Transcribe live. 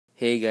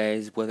Hey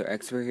guys, Weather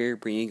Expert here,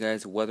 bringing you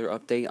guys a weather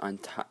update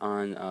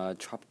on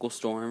Tropical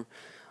Storm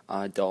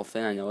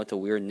Dolphin. I know it's a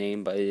weird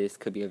name, but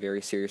could be a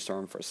very serious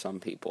storm for some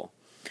people.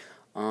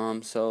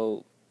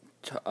 Tropical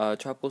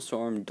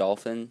Storm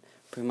Dolphin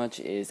pretty much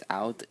is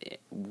out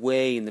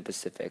way in the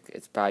Pacific.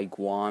 It's by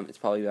Guam. It's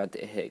probably about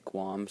to hit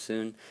Guam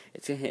soon.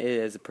 It's gonna hit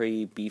it as a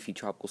pretty beefy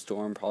tropical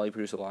storm. Probably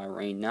produce a lot of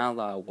rain, not a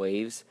lot of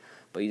waves,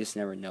 but you just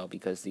never know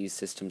because these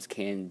systems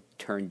can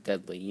turn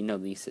deadly. You know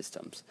these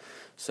systems.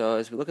 So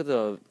as we look at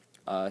the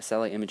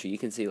satellite imagery, you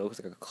can see it looks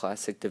like a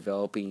classic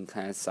developing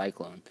kind of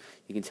cyclone.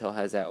 You can tell it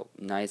has that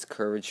nice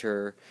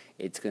curvature.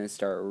 It's gonna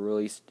start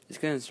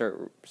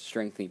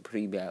strengthening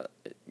pretty bad.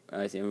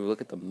 And we look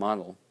at the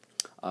model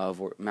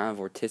of amount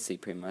of vorticity,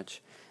 pretty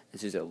much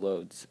as soon as it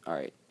loads. All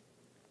right.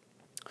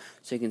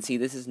 So you can see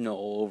this is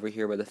NOAA over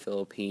here by the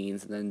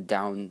Philippines, and then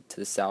down to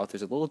the south,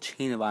 there's a little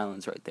chain of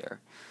islands right there.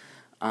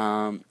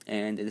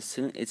 And as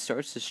soon it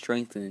starts to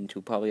strengthen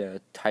into probably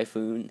a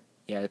typhoon.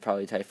 Yeah,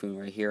 probably a typhoon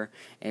right here,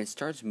 and it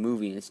starts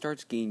moving. It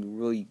starts getting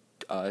really,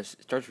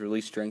 starts really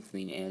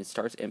strengthening, and it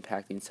starts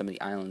impacting some of the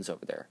islands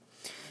over there.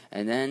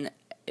 And then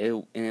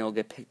it'll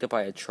get picked up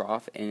by a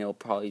trough, and it'll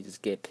probably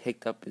just get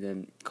picked up and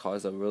then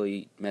cause a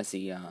really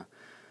messy.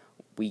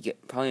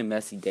 Probably a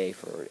messy day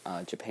for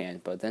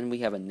Japan. But then we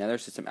have another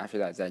system after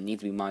that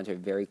needs to be monitored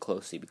very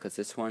closely because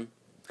this one,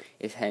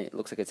 it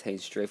looks like it's heading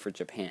straight for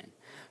Japan.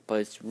 But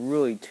it's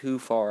really too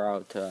far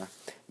out to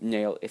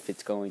nail if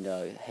it's going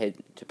to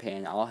hit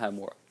Japan. I'll have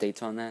more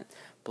updates on that.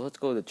 But let's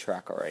go to the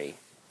track already.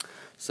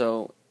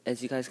 So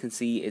as you guys can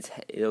see,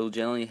 it'll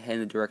generally head in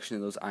the direction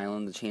of those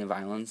islands, the chain of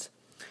islands,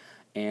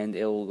 and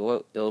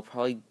it'll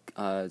probably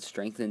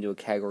strengthen into a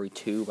Category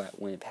 2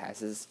 when it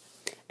passes.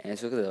 And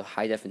let's look at the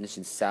high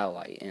definition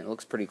satellite, and it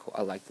looks pretty cool.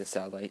 I like this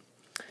satellite.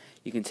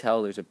 You can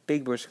tell there's a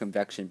big burst of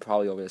convection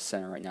probably over the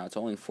center right now. It's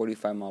only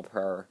 45 mile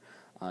per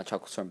hour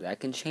tropical storm, but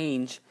that can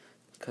change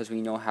because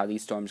we know how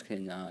these storms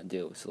can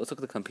do. So let's look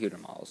at the computer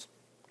models.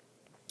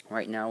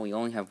 Right now we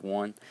only have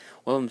one.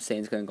 One of them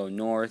saying it's going to go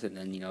north and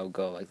then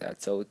go like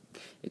that. So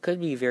it could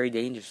be very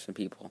dangerous for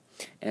people.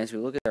 And as we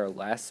look at our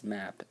last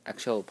map,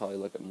 actually I'll probably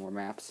look at more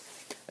maps.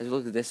 As we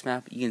look at this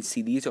map, you can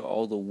see these are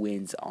all the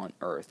winds on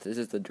Earth. This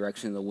is the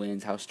direction of the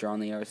winds, how strong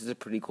they are. This is a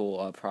pretty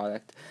cool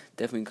product.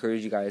 Definitely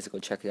encourage you guys to go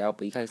check it out.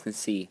 But you guys can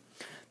see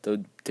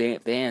the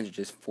bands are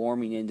just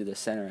forming into the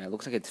center. And it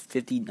looks like it's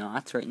 50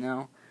 knots right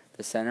now.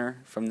 The center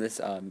from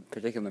this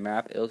particular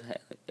map,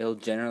 it'll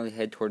generally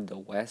head toward the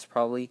west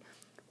probably.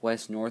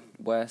 West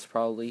northwest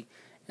probably,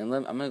 and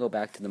I'm gonna go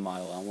back to the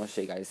model. I want to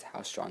show you guys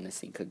how strong this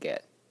thing could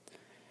get.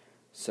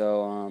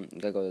 So I'm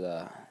gonna go to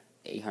the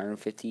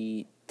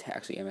 850.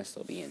 Actually,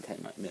 MSLB in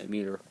 10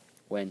 millimeter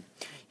wind.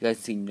 You guys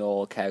can see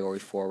NOAA Category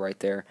 4 right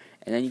there,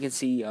 and then you can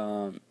see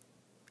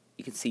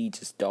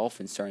just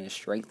Dolphin starting to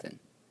strengthen.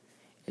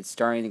 It's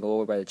starting to go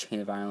over by the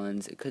chain of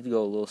islands. It could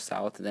go a little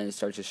south, and then it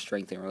starts to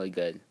strengthen really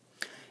good.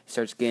 It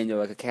starts getting to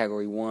like a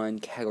Category 1,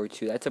 Category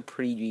 2. That's a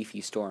pretty beefy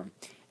storm.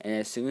 And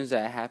as soon as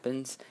that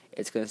happens,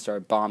 it's going to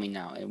start bombing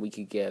out, and we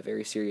could get a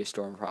very serious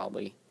storm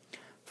probably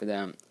for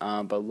them.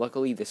 But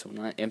luckily, this will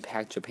not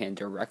impact Japan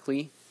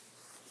directly.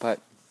 But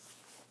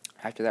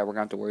after that, we're going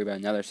to have to worry about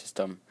another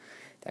system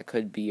that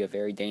could be a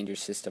very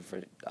dangerous system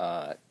for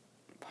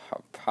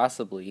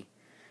possibly.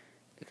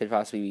 It could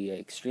possibly be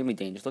extremely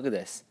dangerous. Look at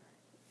this.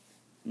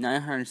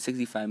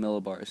 965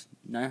 millibars.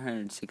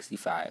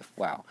 965.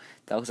 Wow.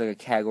 That looks like a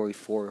Category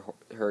 4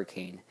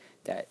 hurricane.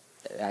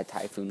 That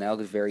typhoon. That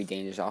looks very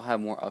dangerous. I'll have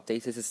more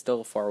updates. This is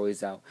still far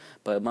ways out,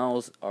 but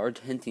models are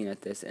hinting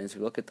at this. And as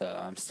we look at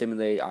the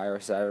stimulated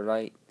IR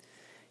satellite,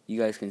 you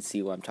guys can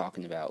see what I'm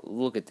talking about.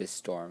 Look at this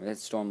storm. That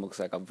storm looks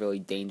like a really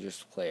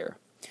dangerous player.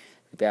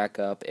 We back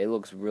up. It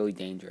looks really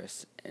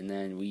dangerous. And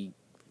then we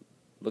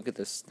look at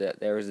this.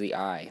 There's the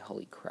eye.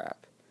 Holy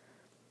crap.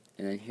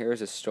 And then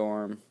here's a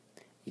storm.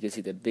 You can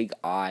see the big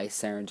eye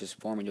center just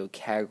forming into a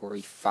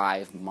Category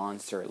 5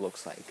 monster. It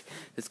looks like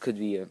this could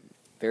be a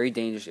very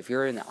dangerous. If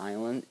you're in an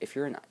island,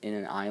 in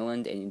an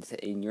island and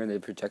you're in the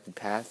projected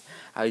path,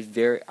 I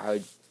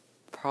would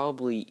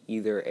probably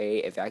either A,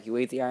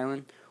 evacuate the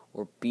island,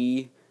 or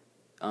B,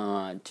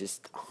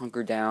 just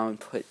hunker down,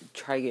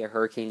 try to get a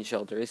hurricane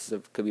shelter.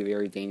 Could be a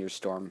very dangerous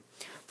storm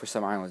for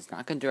some islands.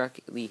 Not going to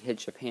directly hit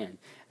Japan,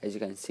 as you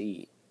guys can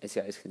see. It's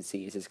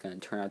just going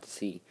to turn out to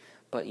sea,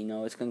 but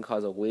it's going to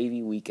cause a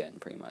wavy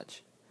weekend, pretty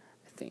much.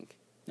 I think.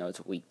 No, it's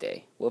a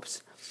weekday.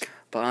 Whoops.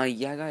 But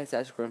yeah, guys,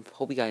 that's great.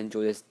 Hope you guys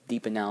enjoy this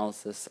deep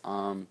analysis.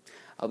 I'll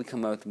be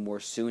coming out with more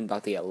soon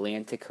about the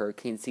Atlantic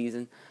hurricane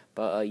season.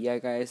 But yeah,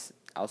 guys,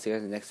 I'll see you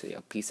guys in the next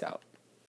video. Peace out.